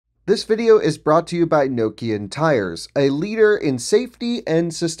This video is brought to you by Nokian Tires, a leader in safety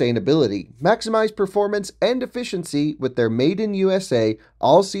and sustainability. Maximize performance and efficiency with their made in USA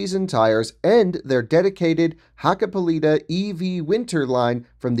all-season tires and their dedicated Hakkapeliitta EV winter line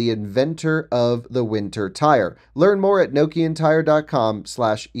from the inventor of the winter tire. Learn more at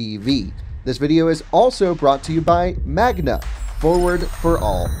nokiantire.com/EV. This video is also brought to you by Magna, forward for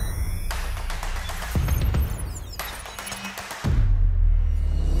all.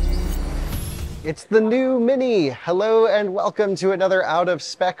 It's the new Mini. Hello and welcome to another Out of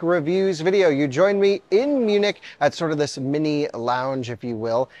Spec Reviews video. You joined me in Munich at sort of this mini lounge, if you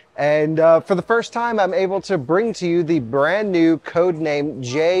will. And for the first time, I'm able to bring to you the brand new codename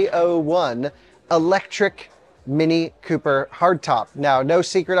J01 electric Mini Cooper hardtop. Now, no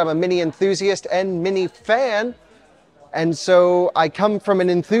secret, I'm a Mini enthusiast and Mini fan. And so I come from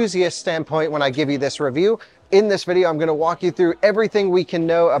an enthusiast standpoint when I give you this review. In this video, I'm going to walk you through everything we can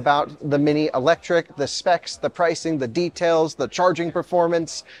know about the Mini Electric, the specs, the pricing, the details, the charging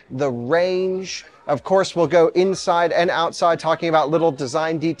performance, the range. Of course, we'll go inside and outside talking about little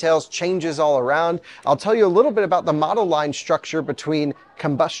design details, changes all around. I'll tell you a little bit about the model line structure between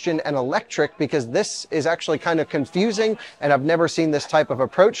combustion and electric, because this is actually kind of confusing and I've never seen this type of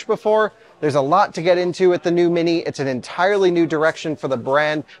approach before. There's a lot to get into with the new Mini. It's an entirely new direction for the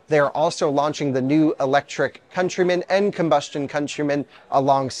brand. They're also launching the new electric Countryman and combustion Countryman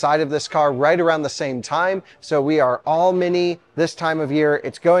alongside of this car right around the same time. So we are all Mini this time of year.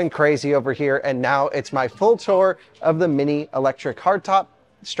 It's going crazy over here. And now it's my full tour of the Mini electric hardtop.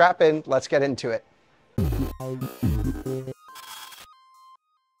 Strap in, let's get into it.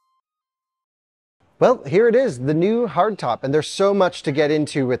 Well, here it is, the new hardtop, and there's so much to get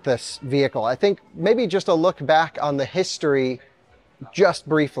into with this vehicle. I think maybe just a look back on the history just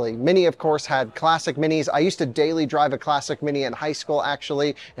briefly. Mini, of course, had classic Minis. I used to daily drive a classic Mini in high school, actually.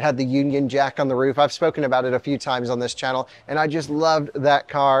 It had the Union Jack on the roof. I've spoken about it a few times on this channel, and I just loved that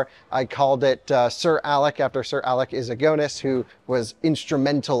car. I called it Sir Alec, after Sir Alec Izagonis, who was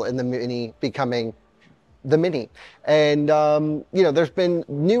instrumental in the Mini becoming the Mini. And you know, there's been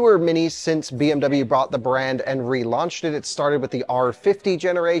newer Minis since BMW bought the brand and relaunched it. It started with the R50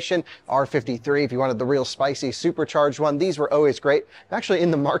 generation, R53 if you wanted the real spicy supercharged one. These were always great. I'm actually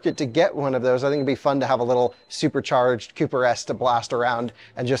in the market to get one of those. I think it'd be fun to have a little supercharged Cooper S to blast around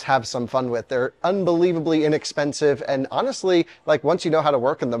and just have some fun with. They're unbelievably inexpensive and honestly, like once you know how to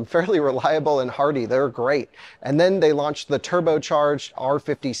work in them, fairly reliable and hardy. They're great. And then they launched the turbocharged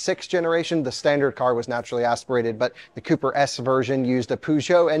R56 generation. The standard car was naturally aspirated, but the Cooper S version used a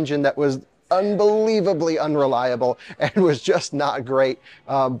Peugeot engine that was unbelievably unreliable and was just not great.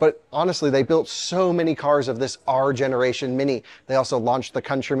 But honestly, they built so many cars of this R generation Mini. They also launched the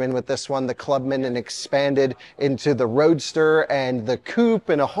Countryman with this one, the Clubman, and expanded into the Roadster and the Coupe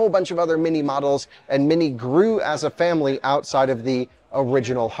and a whole bunch of other Mini models. And Mini grew as a family outside of the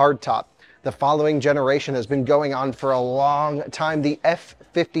original hardtop. The following generation has been going on for a long time. The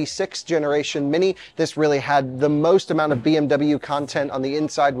F56 generation Mini. This really had the most amount of BMW content on the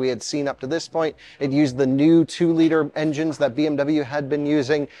inside we had seen up to this point. It used the new 2-liter engines that BMW had been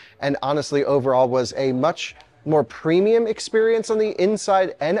using, and honestly overall was a much more premium experience on the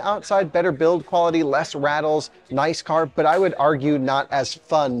inside and outside, better build quality, less rattles, nice car, but I would argue not as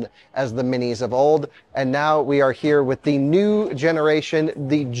fun as the Minis of old. And now we are here with the new generation,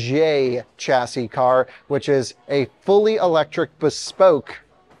 the J chassis car, which is a fully electric bespoke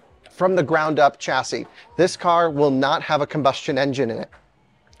from the ground up chassis. This car will not have a combustion engine in it.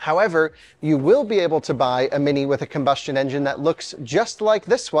 However, you will be able to buy a Mini with a combustion engine that looks just like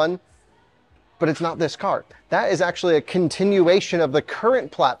this one, but it's not this car. That is actually a continuation of the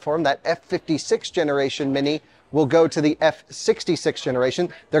current platform. That F56 generation Mini will go to the F66 generation.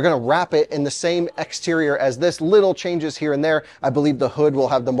 They're gonna wrap it in the same exterior as this, little changes here and there. I believe the hood will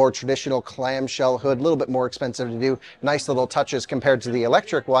have the more traditional clamshell hood, a little bit more expensive to do, nice little touches compared to the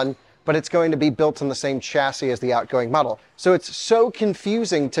electric one, but it's going to be built on the same chassis as the outgoing model. So it's so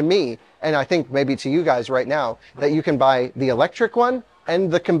confusing to me, and I think maybe to you guys right now, that you can buy the electric one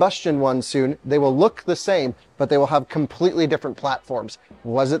and the combustion one soon. They will look the same, but they will have completely different platforms.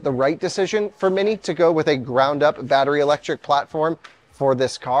 Was it the right decision for Mini to go with a ground up battery electric platform for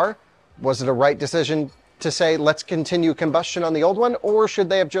this car? Was it a right decision to say, let's continue combustion on the old one? Or should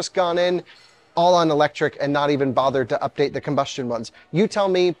they have just gone in all on electric and not even bothered to update the combustion ones? You tell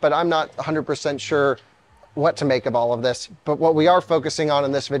me, but I'm not 100% sure what to make of all of this. But what we are focusing on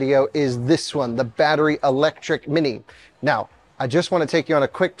in this video is this one, the battery electric Mini. Now, I just want to take you on a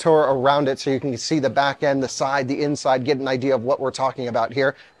quick tour around it so you can see the back end, the side, the inside, get an idea of what we're talking about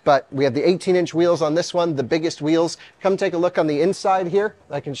here. But we have the 18-inch wheels on this one, the biggest wheels. Come take a look on the inside here.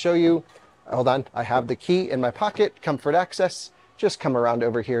 I can show you. Hold on, I have the key in my pocket, comfort access. Just come around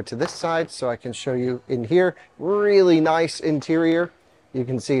over here to this side so I can show you in here. Really nice interior. You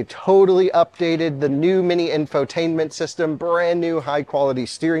can see totally updated, the new mini infotainment system, brand new high quality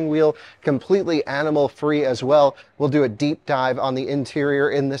steering wheel, completely animal free as well. We'll do a deep dive on the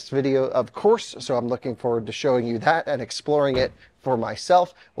interior in this video, of course, so I'm looking forward to showing you that and exploring it for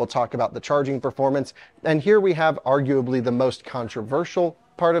myself. We'll talk about the charging performance. And here we have arguably the most controversial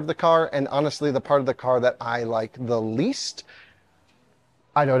part of the car, and honestly the part of the car that I like the least.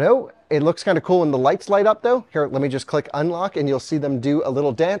 I don't know. It looks kind of cool when the lights light up though. Here, let me just click unlock and you'll see them do a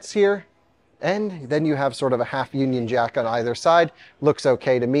little dance here. And then you have sort of a half Union Jack on either side. Looks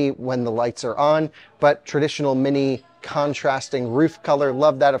okay to me when the lights are on, but traditional mini contrasting roof color.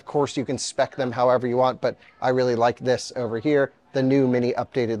 Love that. Of course, you can spec them however you want, but I really like this over here. The new mini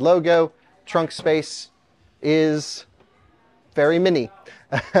updated logo. Trunk space is very mini.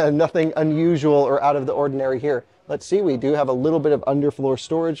 Nothing unusual or out of the ordinary here. Let's see, we do have a little bit of underfloor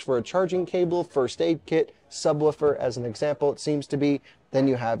storage for a charging cable, first aid kit, subwoofer as an example, it seems to be. Then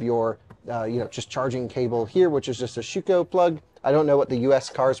you have your, just charging cable here, which is just a Schuko plug. I don't know what the US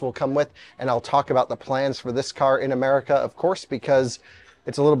cars will come with, and I'll talk about the plans for this car in America, of course, because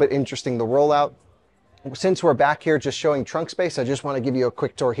it's a little bit interesting, the rollout. Since we're back here just showing trunk space, I just want to give you a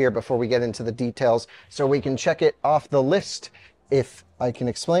quick tour here before we get into the details so we can check it off the list. If I can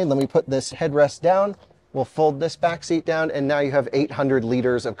explain, let me put this headrest down. We'll fold this back seat down, and now you have 800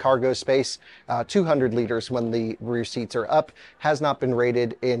 liters of cargo space, 200 liters when the rear seats are up. Has not been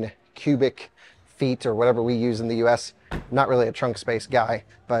rated in cubic feet or whatever we use in the US. Not really a trunk space guy,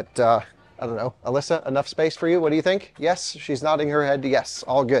 but I don't know. Alyssa, enough space for you? What do you think? Yes, she's nodding her head. Yes,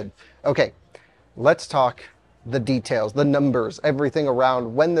 all good. Okay, let's talk the details, the numbers, everything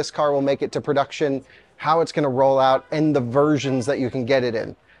around when this car will make it to production, how it's going to roll out, and the versions that you can get it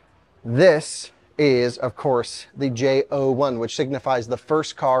in. This is, of course, the J01, which signifies the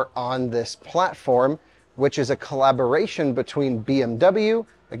first car on this platform, which is a collaboration between BMW,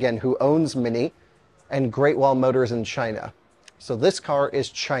 again, who owns Mini, and Great Wall Motors in China. So this car is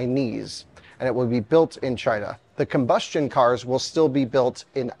Chinese, and it will be built in China. The combustion cars will still be built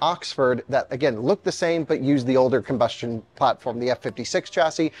in Oxford that, again, look the same, but use the older combustion platform, the F56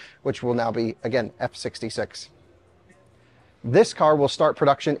 chassis, which will now be, again, F66. This car will start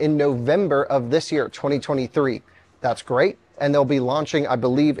production in November of this year, 2023. That's great. And they'll be launching, I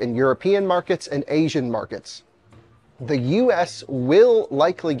believe, in European markets and Asian markets. The US will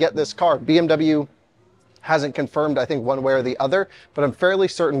likely get this car. BMW hasn't confirmed, I think, one way or the other, but I'm fairly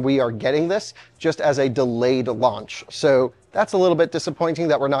certain we are getting this just as a delayed launch. So that's a little bit disappointing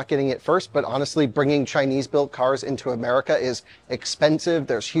that we're not getting it first, but honestly, bringing Chinese-built cars into America is expensive.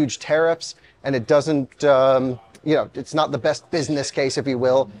 There's huge tariffs, and it doesn't, it's not the best business case, if you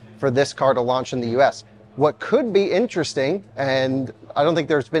will, for this car to launch in the US. What could be interesting, and I don't think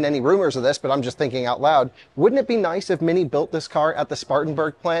there's been any rumors of this, but I'm just thinking out loud, wouldn't it be nice if Mini built this car at the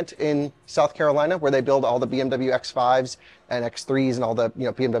Spartanburg plant in South Carolina, where they build all the BMW X5s and X3s and all the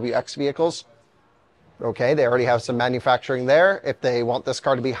BMW X vehicles? Okay, they already have some manufacturing there. If they want this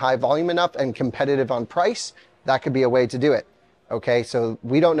car to be high volume enough and competitive on price, that could be a way to do it. Okay, so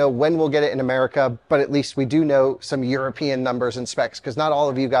we don't know when we'll get it in America, but at least we do know some European numbers and specs, because not all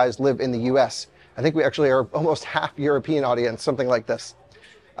of you guys live in the US. I think we actually are almost half European audience, something like this.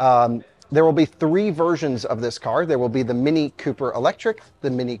 There will be 3 versions of this car. There will be the Mini Cooper Electric,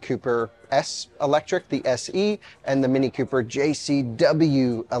 the Mini Cooper S Electric, the SE, and the Mini Cooper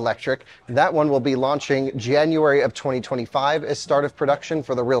JCW Electric. That one will be launching January of 2025 as start of production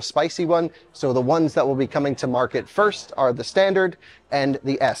for the real spicy one. So the ones that will be coming to market first are the Standard and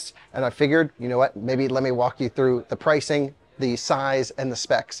the S. And I figured, you know what, maybe let me walk you through the pricing, the size, and the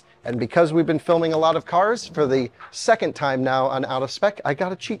specs. And because we've been filming a lot of cars for the second time now on Out of Spec, I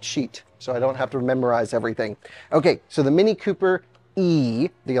got a cheat sheet so I don't have to memorize everything. Okay, so the Mini Cooper E,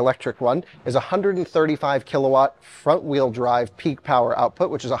 the electric one, is 135 kilowatt front wheel drive peak power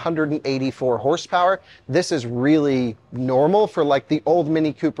output, which is 184 horsepower. This is really normal for like the old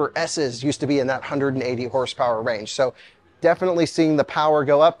Mini Cooper S's used to be in that 180 horsepower range. So definitely seeing the power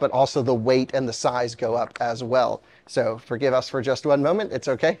go up, but also the weight and the size go up as well. So forgive us for just one moment, it's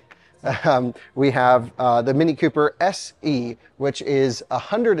okay. We have the Mini Cooper SE, which is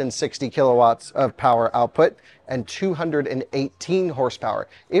 160 kilowatts of power output and 218 horsepower.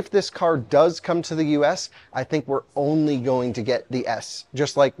 If this car does come to the US, I think we're only going to get the S.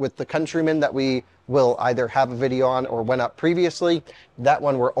 Just like with the Countryman that we will either have a video on or went up previously, that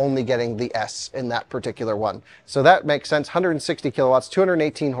one we're only getting the S in that particular one. So that makes sense. 160 kilowatts,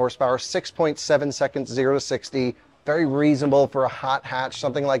 218 horsepower, 6.7 seconds 0 to 60. Very reasonable for a hot hatch,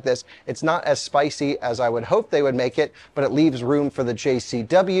 something like this. It's not as spicy as I would hope they would make it, but it leaves room for the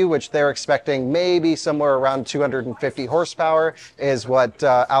JCW, which they're expecting maybe somewhere around 250 horsepower is what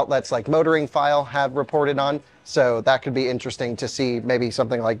outlets like Motoring File have reported on. So that could be interesting to see maybe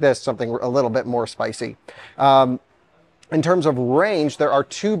something like this, something a little bit more spicy. In terms of range, there are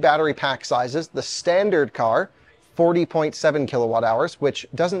two battery pack sizes. The standard car, 40.7 kilowatt hours, which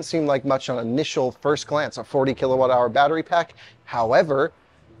doesn't seem like much on initial first glance, a 40 kilowatt hour battery pack. However,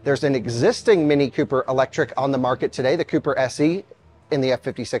 there's an existing Mini Cooper electric on the market today, the Cooper SE in the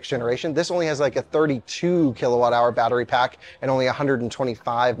F56 generation. This only has like a 32 kilowatt hour battery pack and only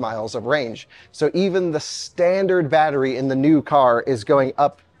 125 miles of range. So even the standard battery in the new car is going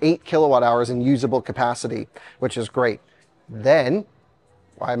up 8 kilowatt hours in usable capacity, which is great. Then,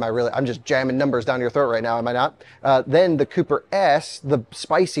 why am I really, I'm just jamming numbers down your throat right now, am I not? Then the Cooper S, the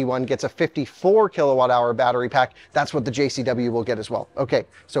spicy one, gets a 54 kilowatt hour battery pack. That's what the JCW will get as well. Okay,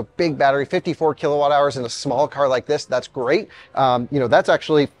 so big battery, 54 kilowatt hours in a small car like this, that's great. You know, that's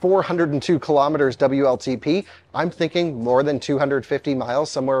actually 402 kilometers WLTP. I'm thinking more than 250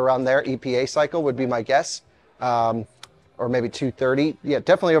 miles, somewhere around there. EPA cycle would be my guess. Or maybe 230. Yeah,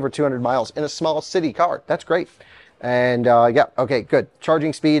 definitely over 200 miles in a small city car. That's great. And yeah, okay, good.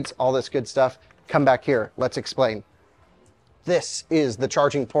 Charging speeds, all this good stuff. Come back here, let's explain. This is the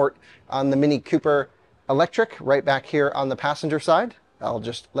charging port on the Mini Cooper Electric, right back here on the passenger side. I'll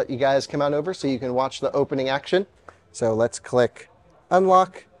just let you guys come on over so you can watch the opening action. So let's click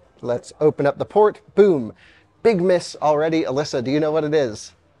unlock. Let's open up the port. Boom. Big miss already. Alyssa, do you know what it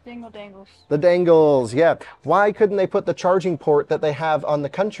is? Dangle dangles. The dangles, yeah. Why couldn't they put the charging port that they have on the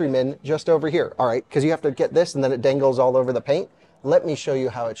Countryman just over here? All right, because you have to get this and then it dangles all over the paint. Let me show you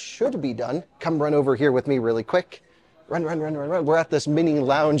how it should be done. Come run over here with me really quick. Run, run, run, run, run. We're at this mini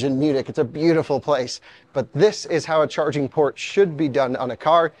lounge in Munich. It's a beautiful place. But this is how a charging port should be done on a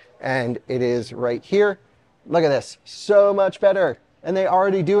car, and it is right here. Look at this, so much better. And they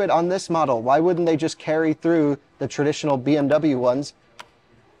already do it on this model. Why wouldn't they just carry through the traditional BMW ones?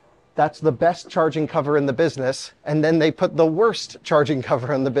 That's the best charging cover in the business, and then they put the worst charging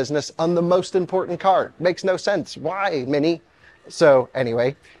cover in the business on the most important car. Makes no sense. Why, Mini? So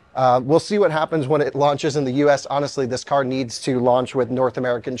anyway, we'll see what happens when it launches in the US. Honestly, this car needs to launch with North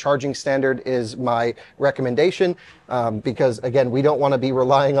American charging standard is my recommendation, because again, we don't want to be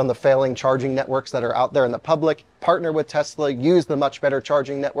relying on the failing charging networks that are out there in the public. Partner with Tesla, use the much better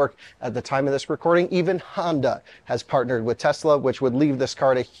charging network. At the time of this recording, even Honda has partnered with Tesla, which would leave this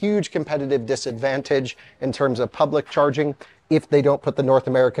car at a huge competitive disadvantage in terms of public charging if they don't put the North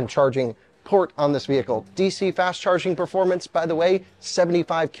American charging port on this vehicle. DC fast charging performance, by the way,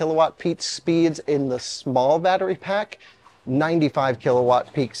 75 kilowatt peak speeds in the small battery pack, 95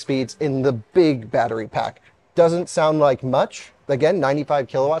 kilowatt peak speeds in the big battery pack. Doesn't sound like much. Again, 95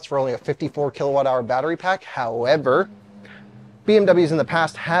 kilowatts for only a 54 kilowatt hour battery pack. However, BMWs in the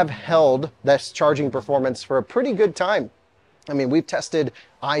past have held this charging performance for a pretty good time. I mean, we've tested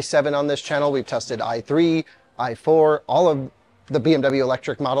i7 on this channel, we've tested i3, i4, all of the BMW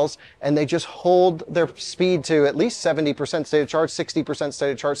electric models, and they just hold their speed to at least 70% state of charge, 60%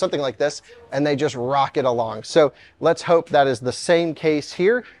 state of charge, something like this, and they just rock it along. So let's hope that is the same case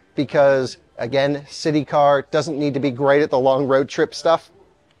here, because again, city car doesn't need to be great at the long road trip stuff,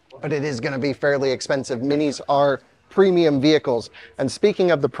 but it is going to be fairly expensive. Minis are premium vehicles. And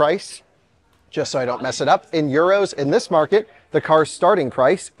speaking of the price, just so I don't mess it up, in euros, in this market, the car's starting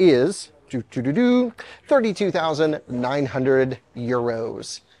price is 32,900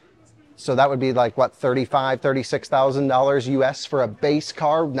 euros. So that would be like, what, $35,000, $36,000 US for a base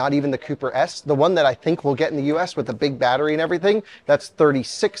car, not even the Cooper S. The one that I think we'll get in the US with the big battery and everything, that's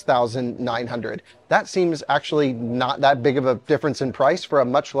 $36,900. That seems actually not that big of a difference in price for a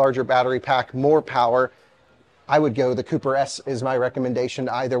much larger battery pack, more power. I would go the Cooper S is my recommendation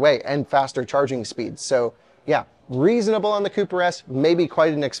either way, and faster charging speeds. So yeah, reasonable on the Cooper S, maybe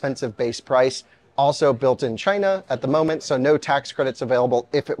quite an expensive base price. Also built in China at the moment, so no tax credits available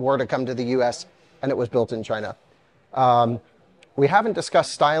if it were to come to the US and it was built in China. We haven't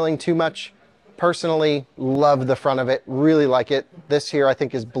discussed styling too much. Personally, love the front of it, really like it. This here I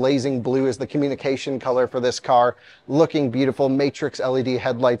think is blazing blue is the communication color for this car. Looking beautiful, matrix LED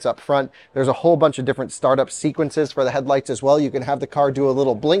headlights up front. There's a whole bunch of different startup sequences for the headlights as well. You can have the car do a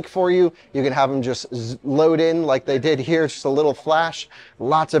little blink for you. You can have them just load in like they did here, just a little flash.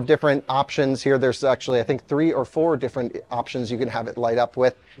 Lots of different options here. There's actually, I think, 3 or 4 different options you can have it light up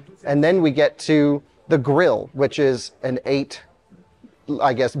with. And then we get to the grille, which is an 8,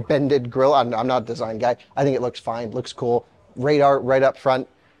 I guess, bended grille. I'm not a design guy. I think it looks fine, looks cool. Radar right up front.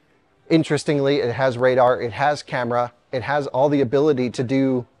 Interestingly, it has radar, it has camera, it has all the ability to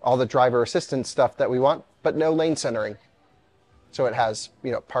do all the driver assistance stuff that we want, but no lane centering. So it has,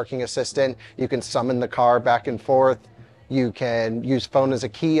 you know, parking assistant, you can summon the car back and forth, you can use phone as a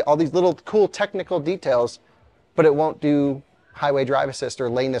key, all these little cool technical details, but it won't do highway drive assist or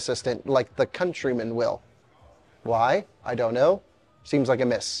lane assistant like the Countryman will. Why? I don't know. Seems like a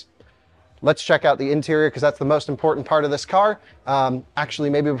miss. Let's check out the interior because that's the most important part of this car.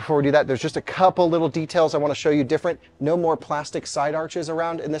 Actually, maybe before we do that, there's just a couple little details I want to show you different. No more plastic side arches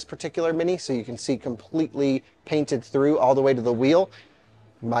around in this particular Mini, so you can see completely painted through all the way to the wheel.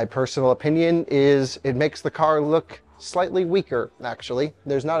 My personal opinion is it makes the car look slightly weaker, actually.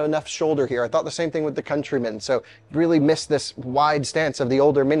 There's not enough shoulder here. I thought the same thing with the Countryman, so really miss this wide stance of the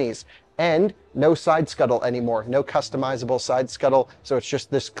older Minis. And no side scuttle anymore, no customizable side scuttle, so it's just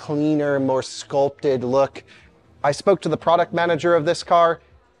this cleaner, more sculpted look. I spoke to the product manager of this car.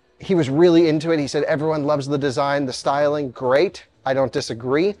 He was really into it. He said everyone loves the design, the styling, great. I don't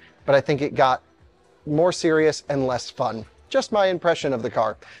disagree, but I think it got more serious and less fun. Just my impression of the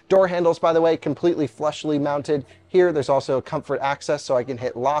car. Door handles, by the way, completely flushly mounted. Here, there's also comfort access, so I can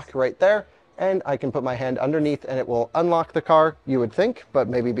hit lock right there. And I can put my hand underneath and it will unlock the car, you would think, but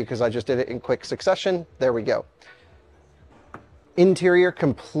maybe because I just did it in quick succession, there we go. Interior,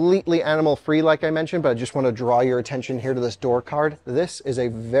 completely animal free, like I mentioned, but I just want to draw your attention here to this door card. This is a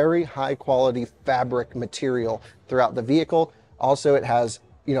very high quality fabric material throughout the vehicle. Also, it has,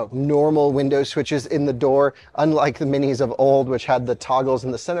 you know, normal window switches in the door, unlike the Minis of old, which had the toggles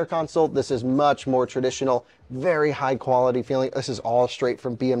in the center console. This is much more traditional, very high quality feeling. This is all straight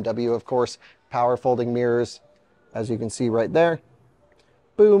from BMW, of course. Power folding mirrors, as you can see right there.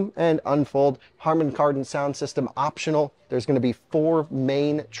 Boom, and unfold. Harman Kardon sound system optional. There's going to be 4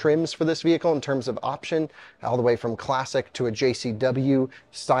 main trims for this vehicle in terms of option, all the way from classic to a JCW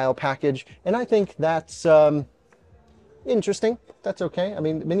style package. And I think that's interesting. That's okay. I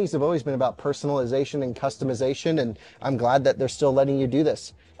mean, Minis have always been about personalization and customization, and I'm glad that they're still letting you do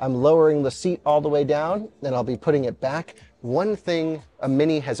this. I'm lowering the seat all the way down, and I'll be putting it back. One thing a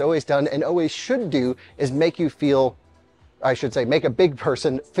Mini has always done and always should do is make you feel, I should say, make a big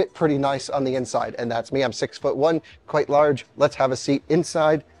person fit pretty nice on the inside. And that's me. I'm 6'1", quite large. Let's have a seat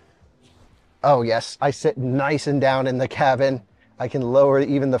inside. Oh yes, I sit nice and down in the cabin. I can lower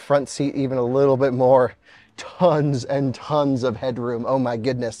even the front seat even a little bit more. Tons and tons of headroom. Oh my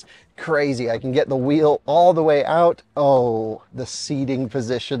goodness, crazy. I can get the wheel all the way out. Oh, the seating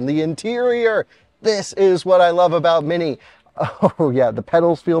position, the interior. This is what I love about Mini. Oh yeah, the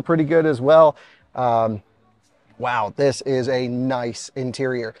pedals feel pretty good as well. Wow, this is a nice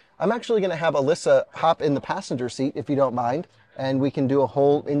interior. I'm actually gonna have Alyssa hop in the passenger seat if you don't mind, and we can do a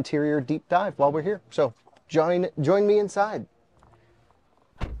whole interior deep dive while we're here. So join me inside.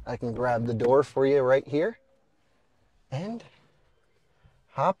 I can grab the door for you right here and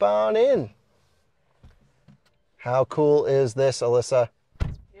hop on in. How cool is this, Alyssa?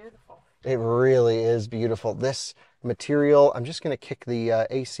 It's beautiful. It really is beautiful. This material, I'm just going to kick the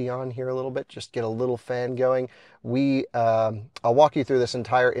AC on here a little bit, just get a little fan going. I'll walk you through this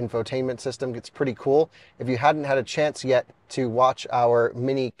entire infotainment system. It's pretty cool. If you hadn't had a chance yet to watch our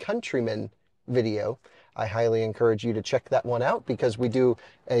Mini Countryman video, I highly encourage you to check that one out because we do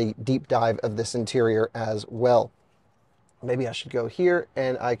a deep dive of this interior as well. Maybe I should go here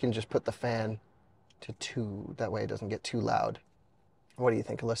and I can just put the fan to 2. That way it doesn't get too loud. What do you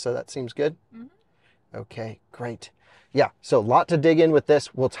think, Alyssa? That seems good? Mm-hmm. Okay, great. Yeah, so a lot to dig in with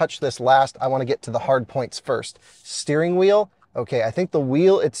this. We'll touch this last. I want to get to the hard points first. Steering wheel. Okay, I think the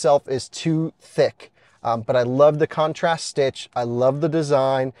wheel itself is too thick. But I love the contrast stitch. I love the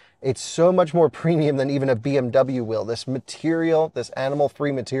design. It's so much more premium than even a BMW wheel. This material, this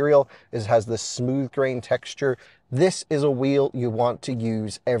animal-free material, has this smooth grain texture. This is a wheel you want to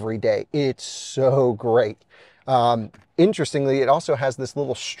use every day. It's so great. Interestingly, it also has this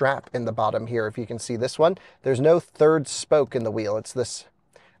little strap in the bottom here. If you can see this one, there's no third spoke in the wheel. It's this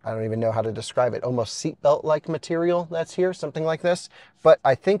I don't even know how to describe it, almost seatbelt-like material that's here, something like this. But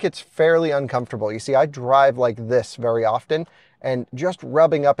I think it's fairly uncomfortable. You see, I drive like this very often, and just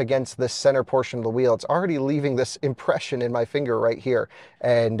rubbing up against this center portion of the wheel, it's already leaving this impression in my finger right here.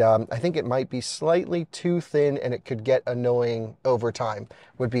 And I think it might be slightly too thin, and it could get annoying over time,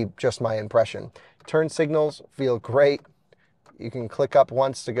 would be just my impression. Turn signals feel great. You can click up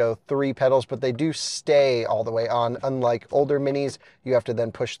once to go 3 pedals, but they do stay all the way on. Unlike older Minis, you have to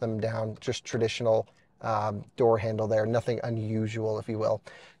then push them down. Just traditional door handle there. Nothing unusual, if you will.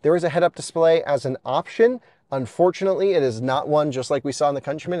 There is a head-up display as an option. Unfortunately, it is not one, just like we saw in the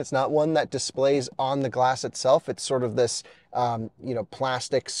Countryman, it's not one that displays on the glass itself. It's sort of this,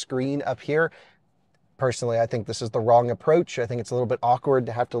 plastic screen up here. Personally, I think this is the wrong approach. I think it's a little bit awkward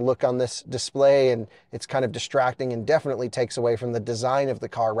to have to look on this display, and it's kind of distracting and definitely takes away from the design of the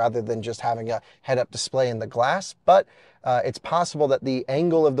car rather than just having a head-up display in the glass. But it's possible that the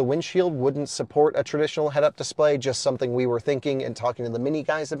angle of the windshield wouldn't support a traditional head-up display, just something we were thinking and talking to the Mini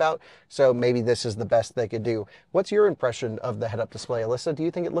guys about. So maybe this is the best they could do. What's your impression of the head-up display, Alyssa? Do you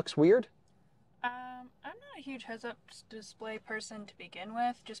think it looks weird? I'm not a huge heads-up display person to begin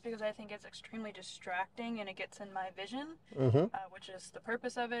with, just because I think it's extremely distracting and it gets in my vision, Mm-hmm. which is the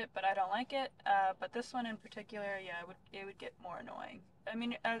purpose of it. But I don't like it. But this one in particular, yeah, it would get more annoying. I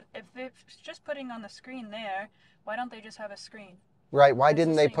mean, if it's just putting on the screen there, why don't they just have a screen? Right, why It's the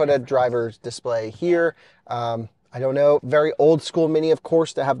didn't they same put a difference. driver's display Yeah. here? I don't know. Very old school Mini, of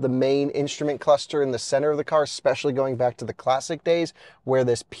course, to have the main instrument cluster in the center of the car, especially going back to the classic days. Where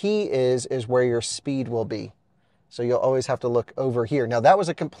this P is where your speed will be. So you'll always have to look over here. Now that was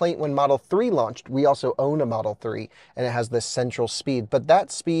a complaint when Model 3 launched. We also own a Model 3 and it has this central speed, but that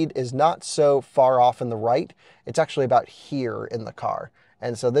speed is not so far off in the right. It's actually about here in the car.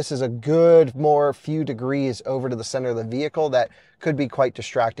 And so this is a good more few degrees over to the center of the vehicle that could be quite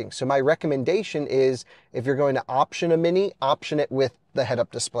distracting. So my recommendation is if you're going to option a Mini, option it with the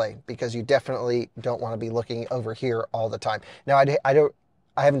head-up display because you definitely don't want to be looking over here all the time. Now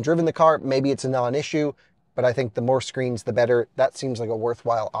I haven't driven the car. Maybe it's a non-issue, but I think the more screens, the better. That seems like a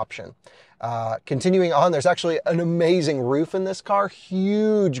worthwhile option. Continuing on, there's actually an amazing roof in this car,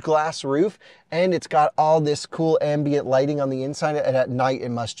 huge glass roof, and it's got all this cool ambient lighting on the inside, and at night it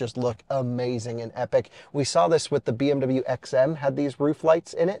must just look amazing and epic. We saw this with the BMW XM, had these roof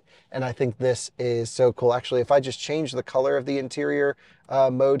lights in it, and I think this is so cool. Actually, if I just change the color of the interior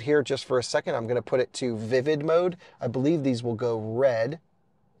mode here just for a second, I'm gonna put it to vivid mode. I believe these will go red,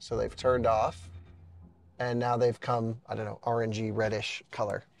 so they've turned off. And now they've come, I don't know, orangey reddish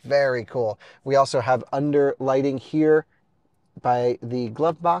color. Very cool. We also have under lighting here by the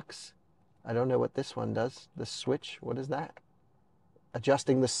glove box. I don't know what this one does. The switch, what is that?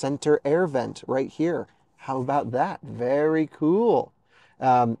 Adjusting the center air vent right here. How about that? Very cool.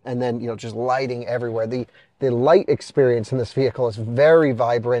 And then, just lighting everywhere. The light experience in this vehicle is very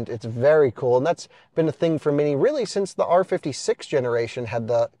vibrant. It's very cool. And that's been a thing for Mini really since the R56 generation had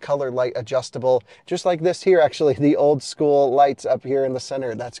the color light adjustable, just like this here, actually, the old school lights up here in the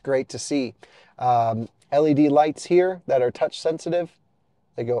center. That's great to see. LED lights here that are touch sensitive.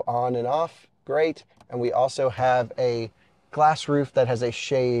 They go on and off. Great. And we also have a glass roof that has a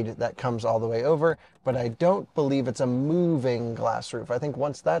shade that comes all the way over, but I don't believe it's a moving glass roof. I think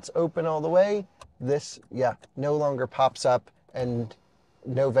once that's open all the way, this, no longer pops up, and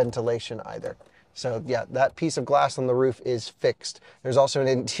no ventilation either. So yeah, that piece of glass on the roof is fixed. There's also an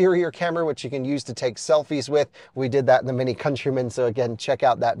interior camera which you can use to take selfies with. We did that in the Mini Countryman, so again, check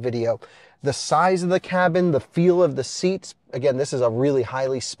out that video. The size of the cabin, the feel of the seats, again, this is a really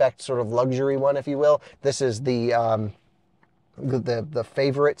highly spec'd sort of luxury one, if you will. This is the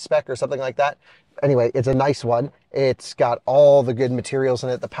favorite spec or something like that. Anyway, it's a nice one. It's got all the good materials in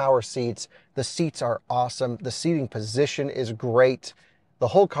it, the power seats. The seats are awesome. The seating position is great. The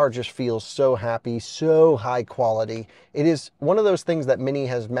whole car just feels so happy, so high quality. It is one of those things that Mini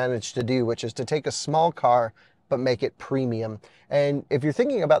has managed to do, which is to take a small car but make it premium. And if you're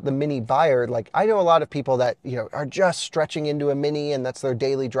thinking about the Mini buyer, like I know a lot of people that, are just stretching into a Mini and that's their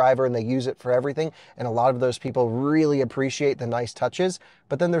daily driver and they use it for everything. And a lot of those people really appreciate the nice touches.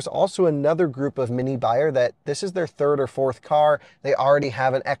 But then there's also another group of Mini buyer that this is their third or fourth car. They already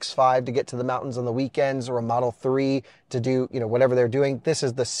have an X5 to get to the mountains on the weekends or a Model 3 to do, whatever they're doing. This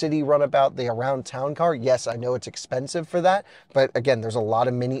is the city runabout, the around town car. Yes, I know it's expensive for that. But again, there's a lot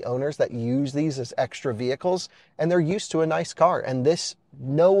of Mini owners that use these as extra vehicles and they're used to a nice car. And this,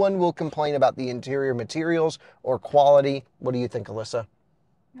 no one will complain about the interior materials or quality. What do you think, Alyssa?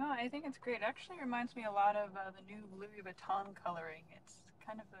 No, I think it's great. It actually reminds me a lot of the new Louis Vuitton coloring. It's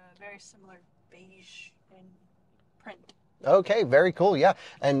kind of a very similar beige in print. Okay, very cool. Yeah,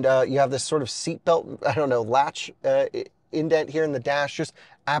 and you have this sort of seatbelt, I don't know, latch indent here in the dash. Just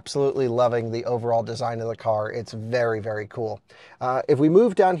absolutely loving the overall design of the car. It's very, very cool. If we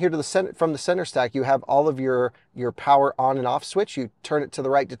move down here to the center, from the center stack, you have all of your power on and off switch. You turn it to the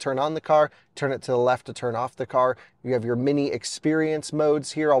right to turn on the car, turn it to the left to turn off the car. You have your mini experience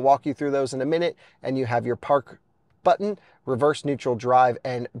modes here. I'll walk you through those in a minute. And you have your park button, reverse neutral drive,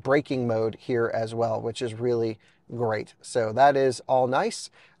 and braking mode here as well, which is really great. So that is all nice.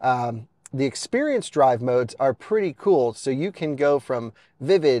 The experience drive modes are pretty cool. So you can go from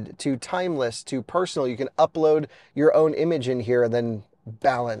vivid to timeless to personal. You can upload your own image in here and then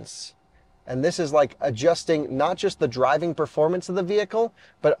balance. And this is like adjusting not just the driving performance of the vehicle,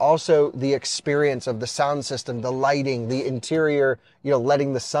 but also the experience of the sound system, the lighting, the interior,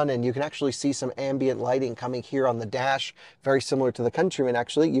 letting the sun in. You can actually see some ambient lighting coming here on the dash, very similar to the Countryman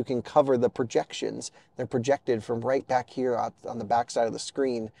actually. You can cover the projections. They're projected from right back here on the back side of the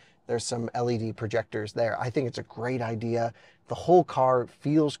screen. There's some LED projectors there. I think it's a great idea. The whole car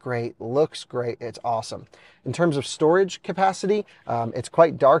feels great, looks great. It's awesome. In terms of storage capacity, it's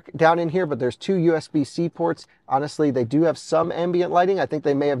quite dark down in here, but there's 2 USB-C ports. Honestly, they do have some ambient lighting. I think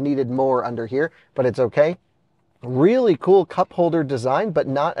they may have needed more under here, but it's okay. Really cool cup holder design, but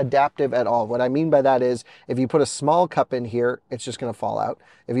not adaptive at all. What I mean by that is if you put a small cup in here, it's just going to fall out.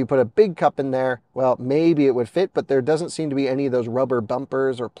 If you put a big cup in there, well, maybe it would fit, but there doesn't seem to be any of those rubber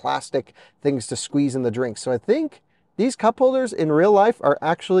bumpers or plastic things to squeeze in the drink. So I think these cup holders in real life are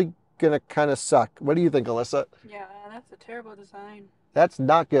actually going to kind of suck. What do you think, Alyssa? Yeah, that's a terrible design. That's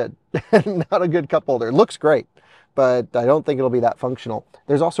not good. Not a good cup holder. Looks great, but I don't think it'll be that functional.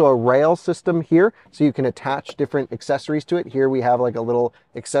 There's also a rail system here, so you can attach different accessories to it. Here we have like a little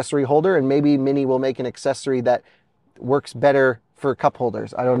accessory holder, and maybe Mini will make an accessory that works better for cup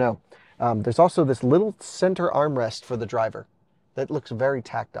holders. I don't know. There's also this little center armrest for the driver that looks very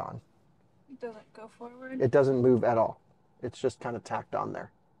tacked on. It doesn't go forward? It doesn't move at all. It's just kind of tacked on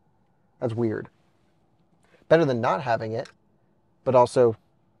there. That's weird. Better than not having it, but also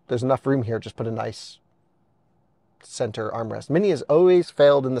there's enough room here. Just put a nice center armrest. Mini has always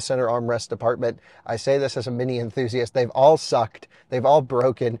failed in the center armrest department. I say this as a Mini enthusiast. They've all sucked. They've all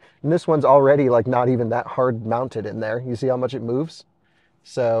broken. And this one's already like not even that hard mounted in there. You see how much it moves?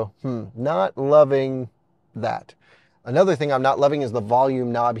 So, not loving that. Another thing I'm not loving is the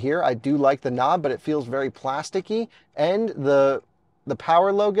volume knob here. I do like the knob, but it feels very plasticky. And the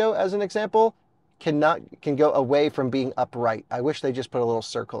power logo, as an example, can go away from being upright. I wish they just put a little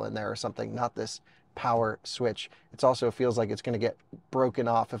circle in there or something, not this power switch. It also feels like it's going to get broken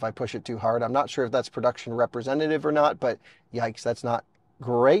off if I push it too hard. I'm not sure if that's production representative or not, but yikes, that's not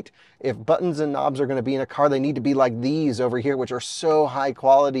great. If buttons and knobs are going to be in a car, they need to be like these over here, which are so high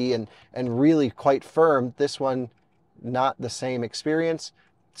quality and really quite firm. This one, not the same experience.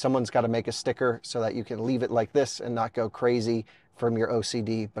 Someone's got to make a sticker so that you can leave it like this and not go crazy from your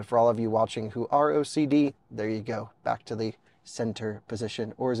OCD. But for all of you watching who are OCD, there you go, back to the center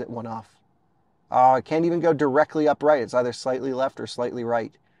position. Or is it one off? Oh, it can't even go directly upright. It's either slightly left or slightly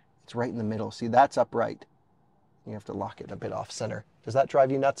right. It's right in the middle. See, that's upright. You have to lock it a bit off center. Does that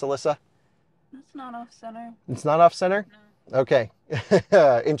drive you nuts, Alyssa? It's not off center. It's not off center? No. Okay.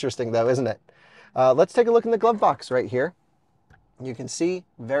 Interesting though, isn't it? Let's take a look in the glove box right here. You can see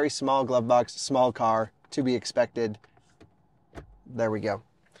very small glove box, small car, to be expected. There we go.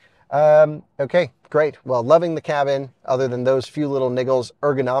 Okay, great. Well, loving the cabin. Other than those few little niggles,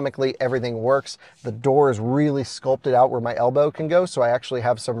 ergonomically, everything works. The door is really sculpted out where my elbow can go, so I actually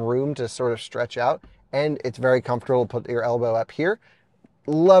have some room to sort of stretch out, and it's very comfortable to put your elbow up here.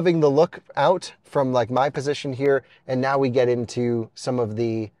 Loving the look out from like my position here, and now we get into some of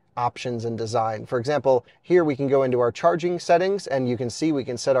the options and design. For example, here we can go into our charging settings, and you can see we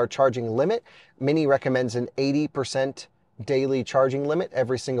can set our charging limit. Mini recommends an 80% daily charging limit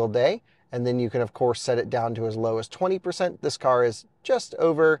every single day, and then you can of course set it down to as low as 20%. This car is just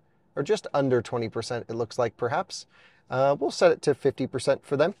over or just under 20%, it looks like, perhaps. We'll set it to 50%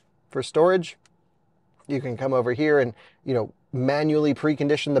 for them. For storage, you can come over here and manually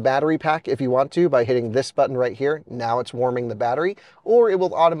precondition the battery pack if you want to by hitting this button right here. Now it's warming the battery, or it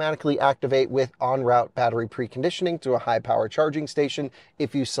will automatically activate with en route battery preconditioning to a high power charging station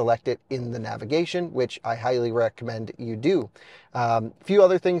if you select it in the navigation, which I highly recommend you do. A few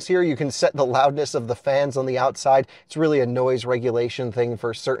other things here. You can set the loudness of the fans on the outside. It's really a noise regulation thing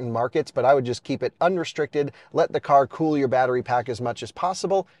for certain markets, but I would just keep it unrestricted. Let the car cool your battery pack as much as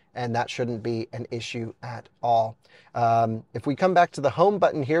possible, and that shouldn't be an issue at all. If we come back to the home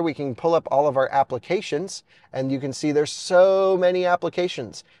button here, we can pull up all of our applications, and you can see there's so many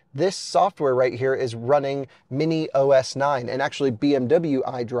applications. This software right here is running Mini OS 9 and actually BMW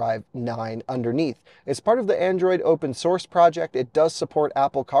iDrive 9 underneath. It's part of the Android open source project. It does support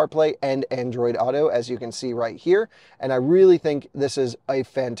Apple CarPlay and Android Auto, as you can see right here. And I really think this is a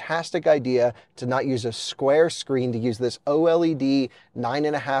fantastic idea to not use a square screen, to use this OLED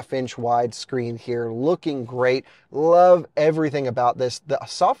 9.5-inch wide screen here, looking great. Love everything about this. The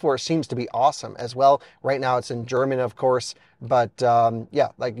software seems to be awesome as well. Right now it's in German, of course. But yeah,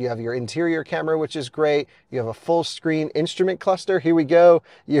 like you have your interior camera, which is great. You have a full screen instrument cluster. Here we go.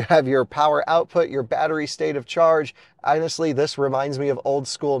 You have your power output, your battery state of charge. Honestly, this reminds me of old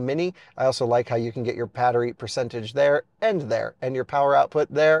school Mini. I also like how you can get your battery percentage there, and your power output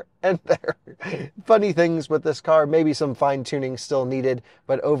there and there. Funny things with this car, maybe some fine tuning still needed,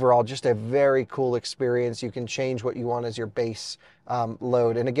 but overall just a very cool experience. You can change what you want as your base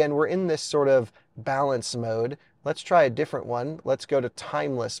load. And again, we're in this sort of balance mode. Let's try a different one. Let's go to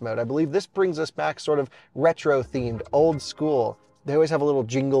timeless mode. I believe this brings us back sort of retro themed, old school. They always have a little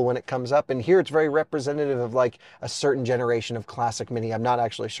jingle when it comes up, and here it's very representative of like a certain generation of classic Mini. I'm not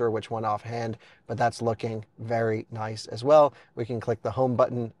actually sure which one offhand, but that's looking very nice as well. We can click the home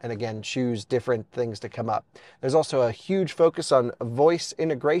button and again choose different things to come up. There's also a huge focus on voice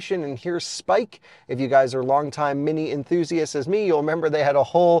integration, and here's Spike. If you guys are longtime Mini enthusiasts as me, you'll remember they had a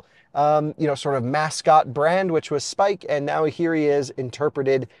whole sort of mascot brand, which was Spike, and now here he is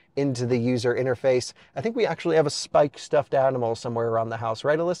interpreted into the user interface. I think we actually have a Spike stuffed animal somewhere around the house,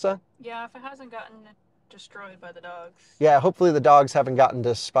 right, Alyssa? Yeah, if it hasn't gotten destroyed by the dogs. Yeah, hopefully the dogs haven't gotten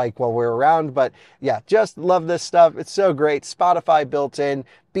to Spike while we're around, but yeah, just love this stuff. It's so great. Spotify built in.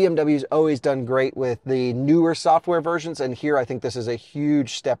 BMW's always done great with the newer software versions, and here I think this is a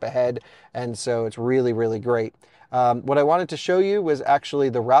huge step ahead, and so it's really, really great. What I wanted to show you was actually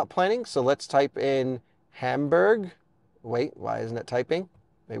the route planning. So let's type in Hamburg. Wait, why isn't it typing?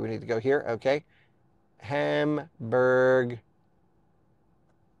 Maybe we need to go here. Okay. Hamburg,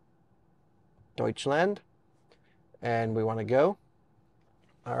 Deutschland. And we want to go.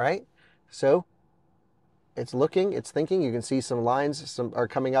 All right. So it's looking, it's thinking. You can see some lines are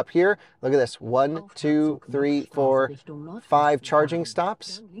coming up here. Look at this. 1, 2, 3, 4, 5 charging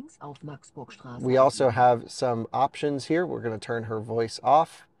stops. We also have some options here. We're going to turn her voice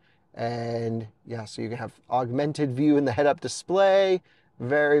off. And yeah, so you can have augmented view in the head-up display.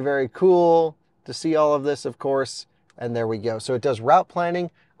 Very, very cool to see all of this, of course. And there we go. So it does route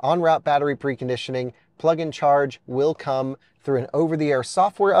planning, on-route battery preconditioning. Plug-in charge will come through an over-the-air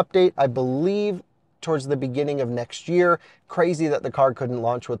software update, I believe, towards the beginning of next year. Crazy that the car couldn't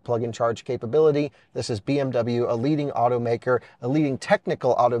launch with plug-in charge capability. This is BMW, a leading automaker, a leading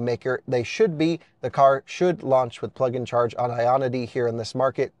technical automaker. They should be. The car should launch with plug-in charge on Ionity here in this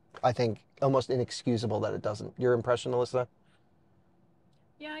market. I think almost inexcusable that it doesn't. Your impression, Alyssa?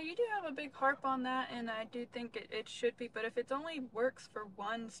 Yeah, you do have a big harp on that, and I do think it should be, but if it only works for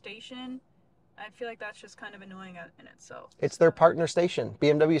one station, I feel like that's just kind of annoying in itself. It's their partner station.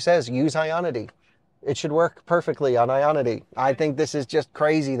 BMW says, use Ionity. It should work perfectly on Ionity. I think this is just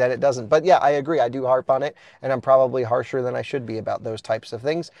crazy that it doesn't. But yeah, I agree. I do harp on it, and I'm probably harsher than I should be about those types of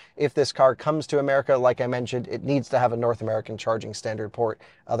things. If this car comes to America, like I mentioned, it needs to have a North American charging standard port.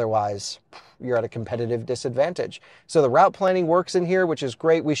 Otherwise, you're at a competitive disadvantage. So the route planning works in here, which is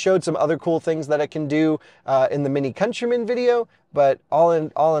great. We showed some other cool things that it can do in the Mini Countryman video. But all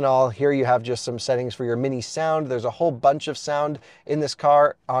in all, here you have just some settings for your Mini sound. There's a whole bunch of sound in this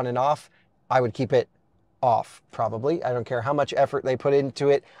car, on and off. I would keep it off, probably. I don't care how much effort they put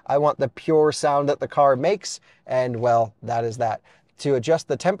into it. I want the pure sound that the car makes, and well, that is that. To adjust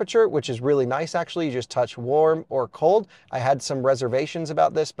the temperature, which is really nice actually, you just touch warm or cold. I had some reservations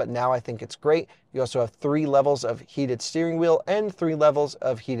about this, but now I think it's great. You also have 3 levels of heated steering wheel and 3 levels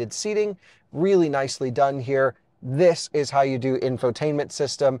of heated seating. Really nicely done here. This is how you do infotainment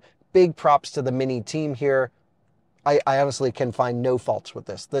system. Big props to the Mini team here. I honestly can find no faults with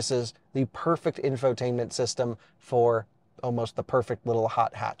this. This is the perfect infotainment system for almost the perfect little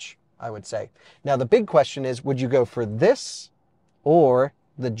hot hatch, I would say. Now, the big question is, would you go for this or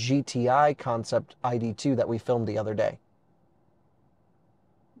the GTI concept ID2 that we filmed the other day?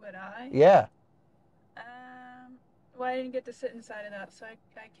 Would I? Yeah. Well, I didn't get to sit inside of that, so I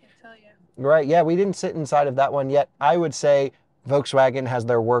can't tell you. Right, yeah, we didn't sit inside of that one yet. I would say Volkswagen has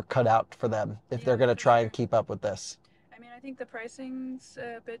their work cut out for them if they're going to try and keep up with this. I mean, I think the pricing's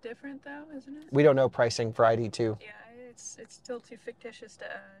a bit different, though, isn't it? We don't know pricing for ID2. Yeah, it's still too fictitious to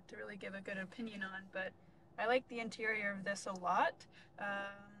really give a good opinion on, but I like the interior of this a lot.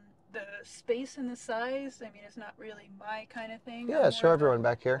 The space and the size, I mean, it's not really my kind of thing. Yeah, show everyone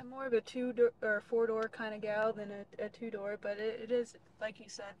back here. I'm more of a two-door or four-door kind of gal than a two-door, but it is, like you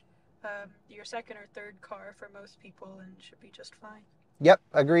said, your second or third car for most people and should be just fine. Yep,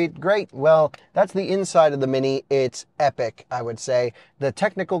 agreed. Great. Well, that's the inside of the Mini. It's epic, I would say. The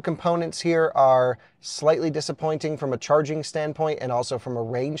technical components here are slightly disappointing from a charging standpoint and also from a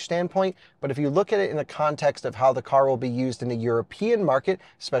range standpoint. But if you look at it in the context of how the car will be used in the European market,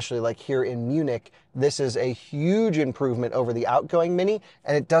 especially like here in Munich, this is a huge improvement over the outgoing Mini,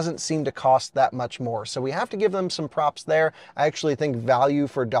 and it doesn't seem to cost that much more. So we have to give them some props there. I actually think value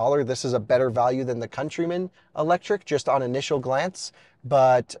for dollar, this is a better value than the Countryman electric, just on initial glance.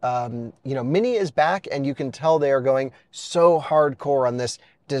 But, you know, Mini is back, and you can tell they are going so hardcore on this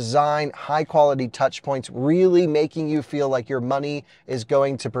design, high quality touch points, really making you feel like your money is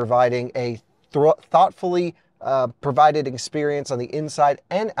going to providing a thoughtfully provided experience on the inside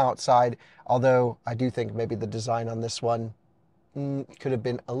and outside. Although I do think maybe the design on this one could have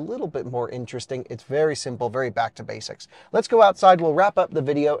been a little bit more interesting. It's very simple, very back to basics. Let's go outside. We'll wrap up the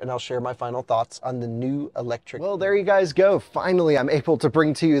video and I'll share my final thoughts on the new electric. Well, there you guys go. Finally, I'm able to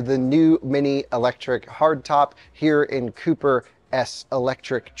bring to you the new Mini electric hardtop here in Cooper S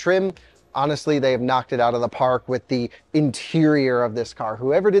electric trim. Honestly, they have knocked it out of the park with the interior of this car.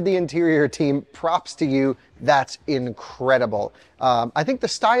 Whoever did the interior team, props to you. That's incredible. I think the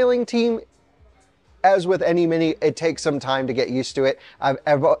styling team, as with any Mini, it takes some time to get used to it.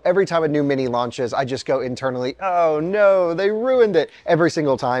 Every time a new Mini launches, I just go internally, oh no, they ruined it every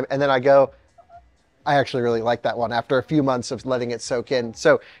single time. And then I go, I actually really like that one after a few months of letting it soak in.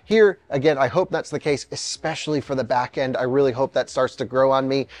 So here, again, I hope that's the case, especially for the back end. I really hope that starts to grow on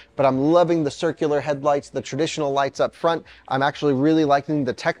me, but I'm loving the circular headlights, the traditional lights up front. I'm actually really liking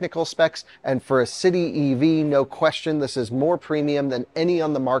the technical specs. And for a city EV, no question, this is more premium than any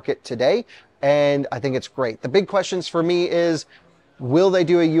on the market today. And I think it's great. The big questions for me is, will they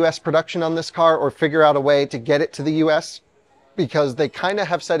do a US production on this car or figure out a way to get it to the US? Because they kind of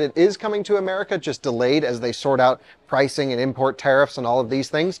have said it is coming to America, just delayed as they sort out pricing and import tariffs and all of these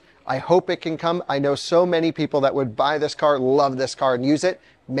things. I hope it can come. I know so many people that would buy this car, love this car and use it,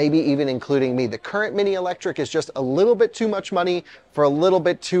 maybe even including me. The current Mini electric is just a little bit too much money for a little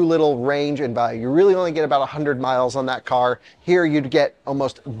bit too little range and value. You really only get about 100 miles on that car. Here you'd get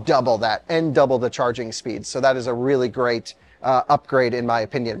almost double that and double the charging speed. So that is a really great upgrade in my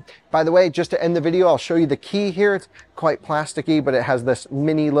opinion. By the way, just to end the video, I'll show you the key here. It's quite plasticky, but it has this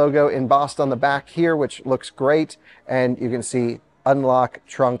Mini logo embossed on the back here, which looks great. And you can see unlock,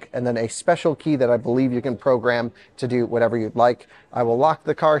 trunk, and then a special key that I believe you can program to do whatever you'd like. I will lock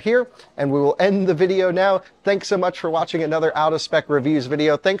the car here and we will end the video now. Thanks so much for watching another Out of Spec Reviews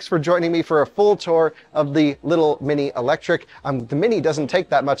video. Thanks for joining me for a full tour of the little Mini electric. The Mini doesn't take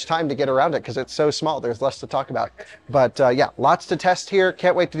that much time to get around it because it's so small. There's less to talk about. But yeah, lots to test here.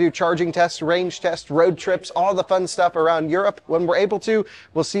 Can't wait to do charging tests, range tests, road trips, all the fun stuff around Europe when we're able to.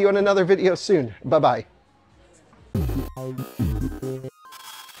 We'll see you in another video soon. Bye-bye.